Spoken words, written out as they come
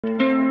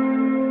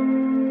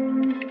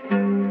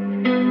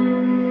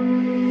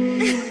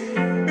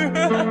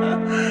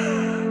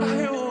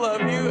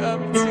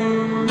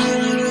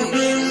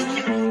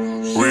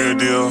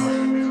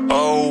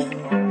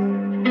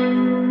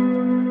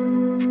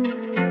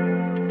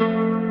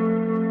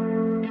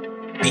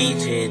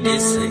DJ,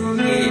 this a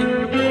hit,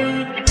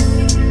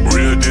 boy.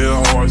 Real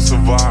deal hard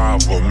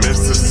survivor,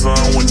 Mr.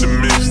 Sun with the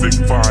mystic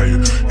fire.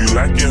 You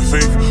lacking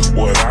faith,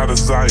 what I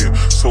desire.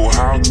 So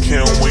how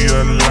can we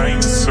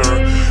align,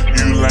 sir?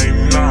 You like,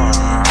 nah,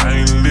 I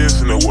ain't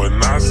listening. What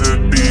not to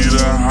be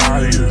the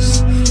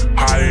highest.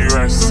 Higher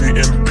I sit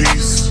in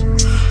peace,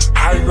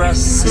 higher I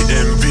sit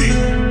in V.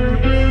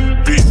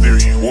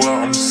 Victory, where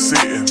I'm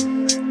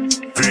sitting.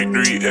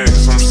 Victory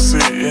X, I'm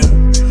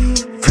sitting.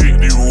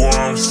 Victory, where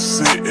I'm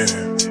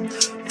sitting.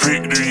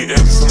 Victory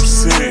X, I'm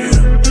sitting.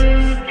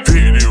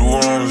 Victory,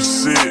 where I'm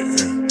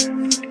sitting.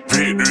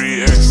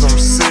 Victory X, I'm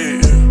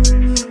sitting.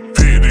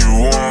 Victory,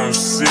 where I'm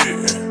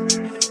sitting.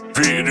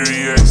 Victory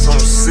X, I'm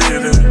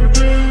sitting.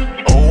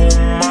 Oh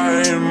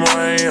my,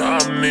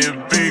 I'm the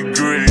big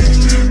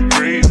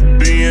great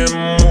being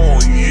more.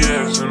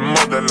 Yes,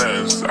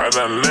 motherlands. I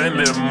done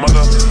landed,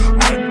 mother.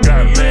 I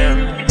got land.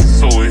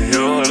 So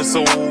heal the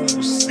soul,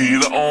 see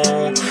the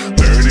own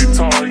 30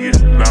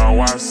 target. Now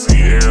I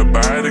see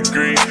everybody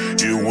great.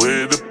 You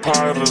with the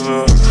part of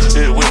the,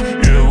 you with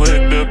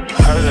the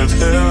part of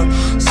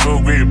the. So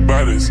great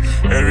bodies,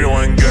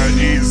 everyone got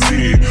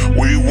easy.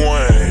 We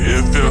won,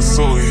 it feels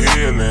so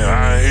healing.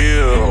 I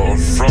heal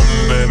from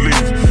that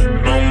leaf.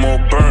 No more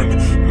burning,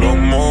 no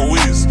more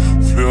weeds.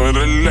 Feel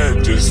the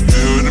light, just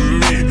feel the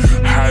me.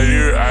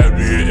 Higher, I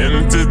be an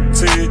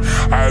entity,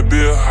 I be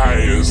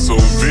higher. So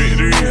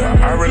victory,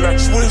 I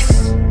relax with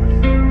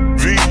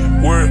V,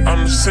 where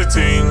I'm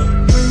sitting.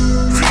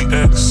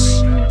 VX,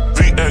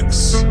 VX,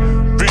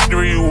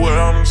 victory, where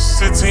I'm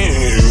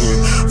sitting.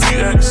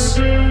 VX,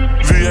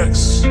 VX,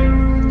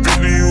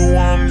 victory, where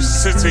I'm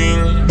sitting.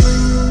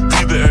 Be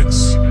the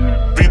X,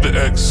 be the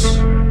X,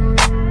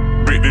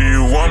 victory,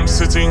 where I'm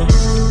sitting.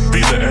 Be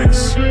the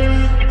X.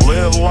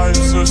 Let life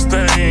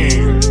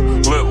sustain,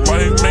 let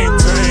life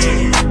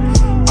maintain.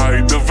 How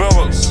it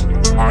develops,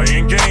 how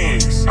it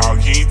gains. How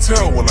can you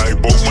tell when I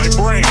broke my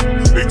brain?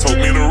 They told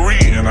me to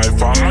read and I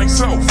found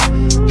myself.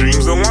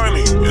 Dreams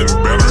aligning in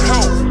better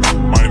health.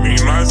 My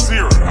name not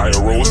zero, I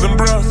arose in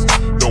breath.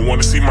 Don't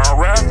wanna see my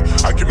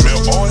wrath, I can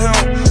melt all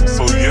hell.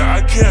 So yeah,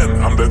 I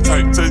can, I'm the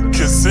type to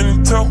kiss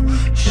and tell.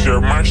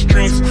 Share my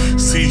strengths,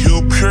 see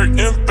who pure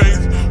in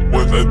faith.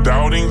 With a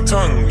doubting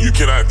tongue, you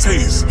cannot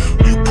taste.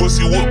 You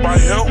pussy whooped by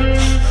hell.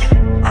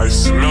 I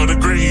smell the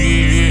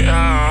grace.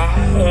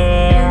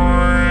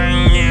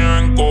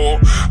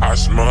 I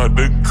smell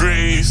the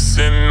grace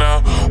and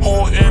the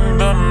hole in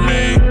the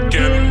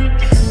making.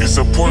 You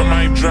support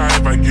my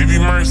drive, I give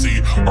you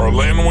mercy, or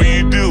land what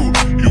you do.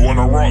 You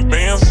wanna rock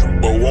bands,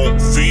 but won't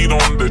feed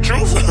on the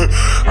truth.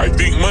 I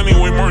think money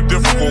way more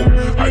difficult.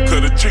 I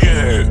cut a chicken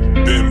head,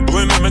 then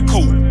blend in the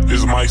coop.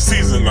 It's my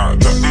season,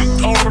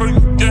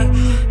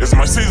 it's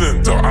my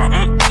season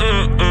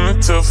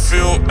to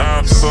feel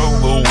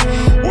absolute.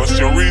 What's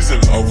your reason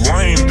of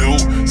lying,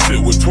 dude? Sit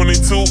with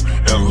 22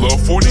 and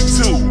love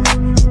 42.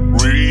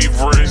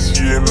 Reverse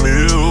your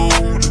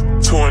mood.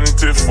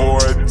 24,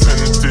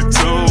 22.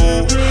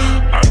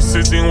 I'm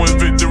sitting with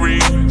victory.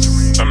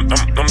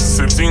 I'm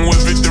sitting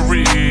with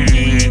victory.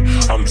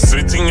 I'm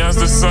sitting as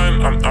the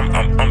sun.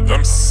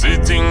 I'm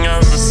sitting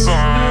as the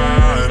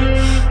sun.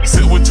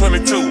 Sit with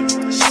 22.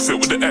 Sit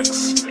with the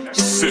X.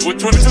 Sit with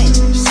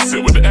 22.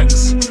 Sit with the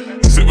X.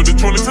 Sit with the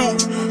 22.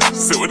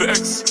 Sit with the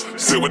X.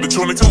 Sit with the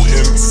 22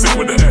 and sit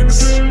with the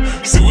X.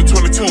 Sit with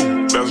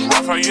 22. That's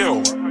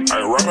Raphael.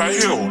 I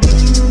Raphael.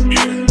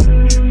 Yeah.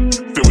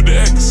 Sit with the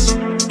X.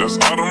 That's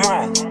Autumn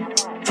Raw.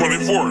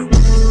 24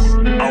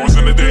 hours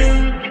in the day.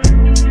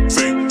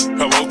 Say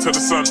hello to the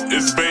sun,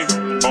 it's bae.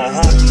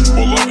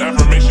 Full love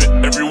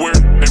affirmation everywhere,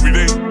 every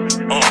day.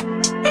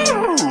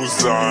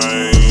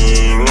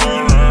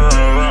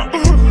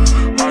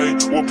 I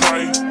will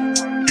pray,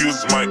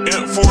 use my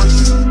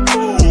enforce.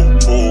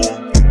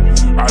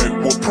 I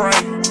will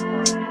pray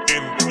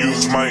and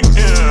use my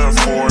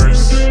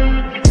enforce.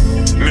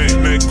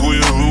 Neck you,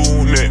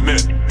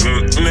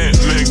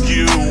 neck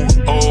you.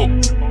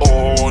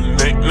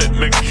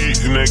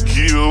 Neck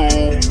you.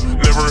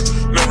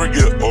 Never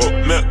give up,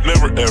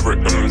 never ever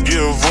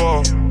give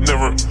up,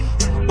 never.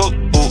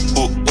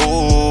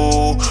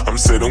 I'm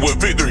sitting with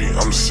victory,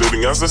 I'm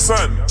sitting as the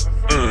sun.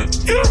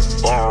 Yeah.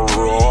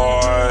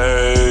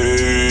 Alright.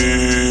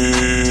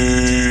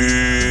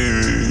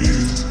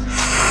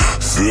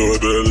 Feel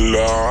the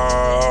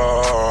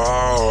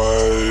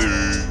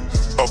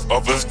life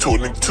of us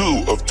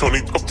 22, of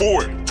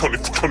 24,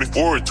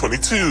 24,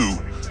 22.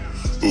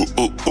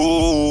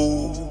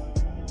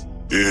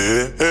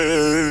 Yeah.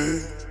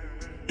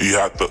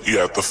 You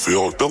have to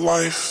feel the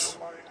life.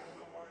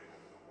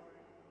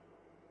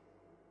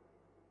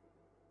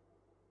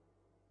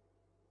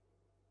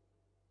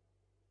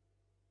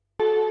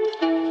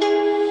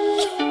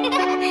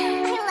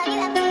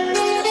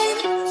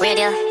 Real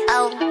deal,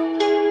 oh.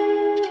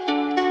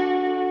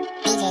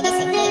 DJ, this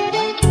a hit,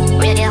 boy.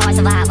 Real deal, hard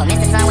survivor,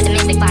 Mr. Sun with the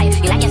mystic fire.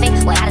 You like your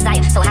faith, what I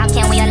desire. So how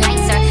can we align,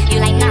 sir? You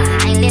like, nah,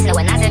 I ain't listening.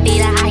 What not to be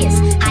the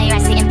highest. Higher I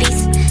sit in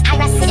peace,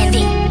 higher I sit in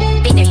V.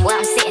 Victory, where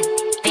I'm sitting.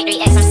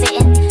 Victory X, I'm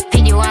sitting.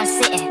 Victory, where I'm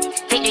sitting.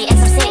 Victory X,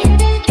 I'm sitting.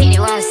 Victory,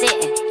 where I'm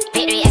sitting.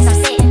 Victory X, I'm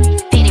sitting.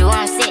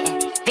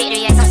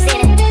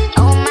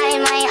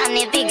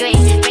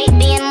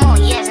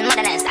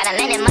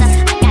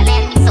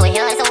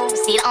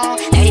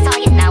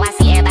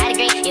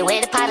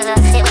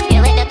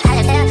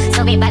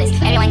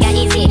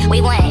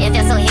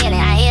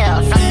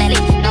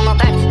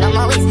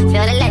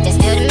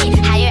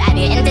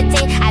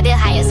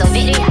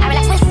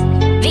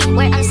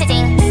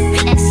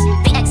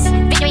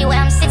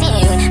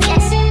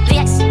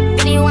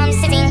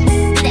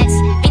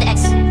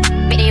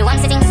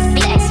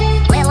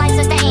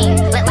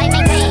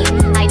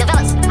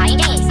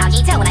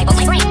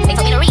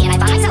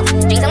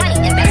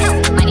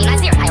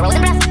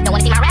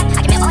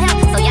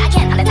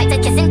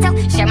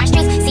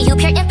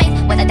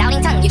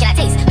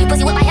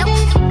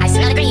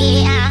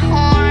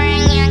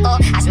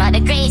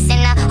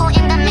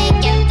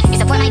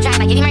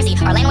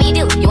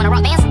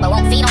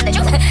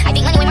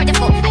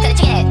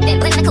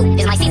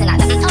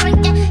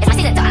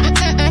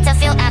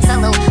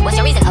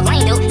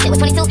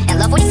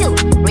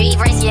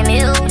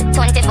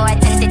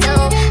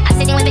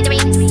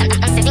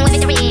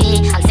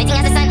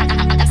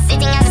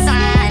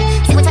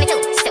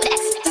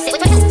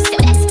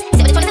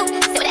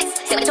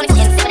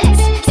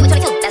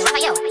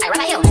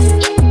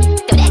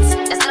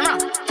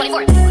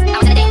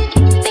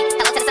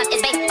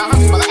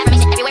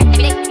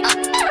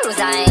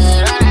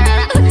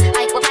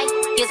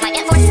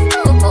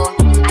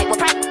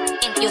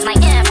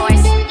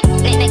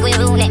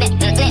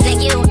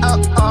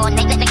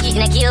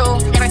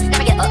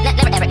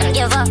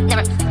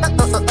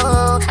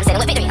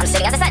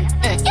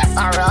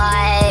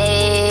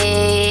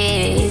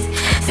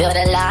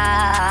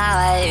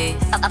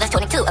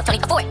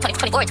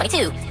 24,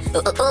 22. Ooh,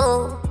 ooh,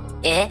 ooh.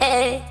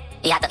 Yeah.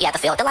 You have to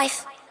feel the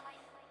life.